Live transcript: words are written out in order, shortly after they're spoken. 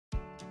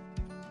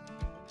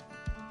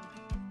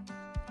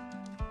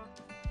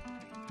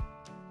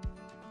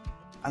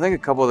I think a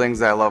couple of things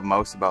that I love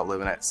most about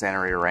living at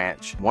Santa Rita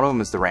Ranch, one of them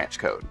is the ranch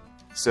code.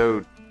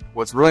 So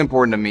what's really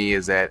important to me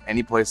is that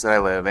any place that I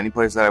live, any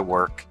place that I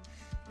work,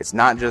 it's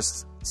not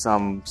just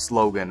some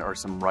slogan or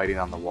some writing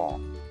on the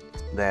wall.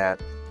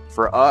 That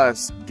for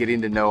us,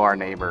 getting to know our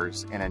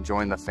neighbors and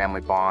enjoying the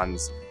family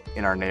bonds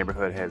in our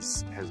neighborhood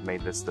has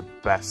made this the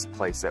best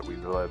place that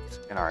we've lived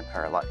in our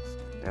entire life.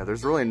 You know,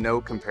 there's really no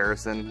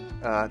comparison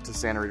to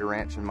Santa Rita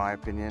Ranch in my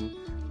opinion.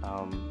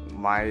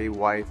 My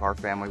wife, our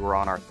family, we're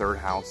on our third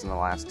house in the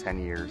last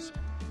 10 years.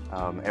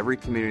 Every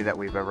community that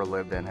we've ever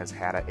lived in has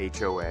had a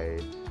HOA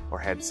or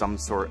had some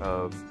sort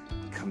of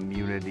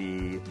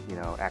community,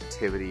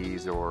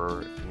 activities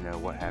or,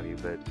 what have you.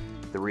 But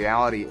the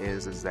reality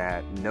is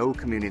that no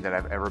community that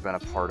I've ever been a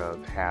part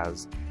of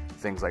has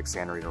things like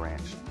Santa Rita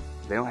Ranch.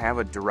 They don't have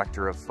a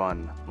director of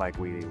fun like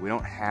we do. They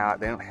don't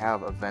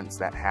have events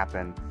that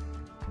happen.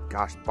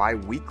 Gosh,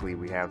 bi-weekly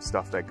we have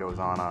stuff that goes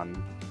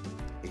on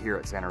here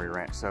at Santa Rita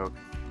Ranch. So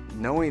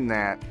knowing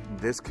that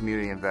this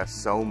community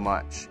invests so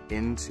much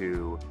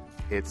into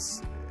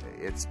its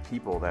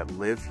people that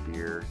live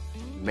here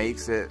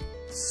makes it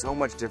so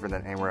much different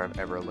than anywhere I've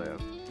ever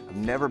lived. I've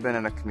never been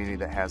in a community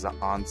that has an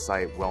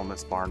on-site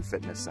wellness barn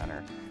fitness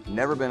center.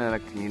 Never been in a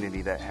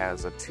community that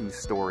has a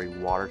 2-story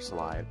water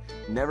slide.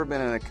 Never been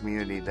in a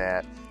community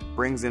that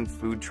brings in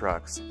food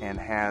trucks and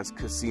has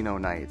casino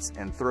nights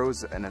and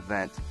throws an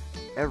event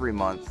every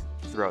month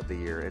throughout the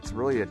year. It's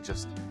really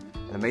just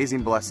an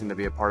amazing blessing to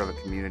be a part of a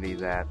community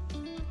that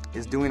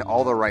is doing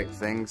all the right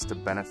things to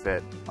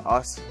benefit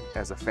us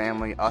as a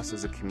family, us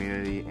as a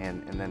community,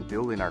 and then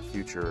building our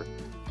future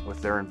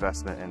with their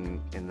investment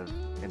in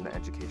the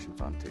education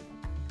fund too.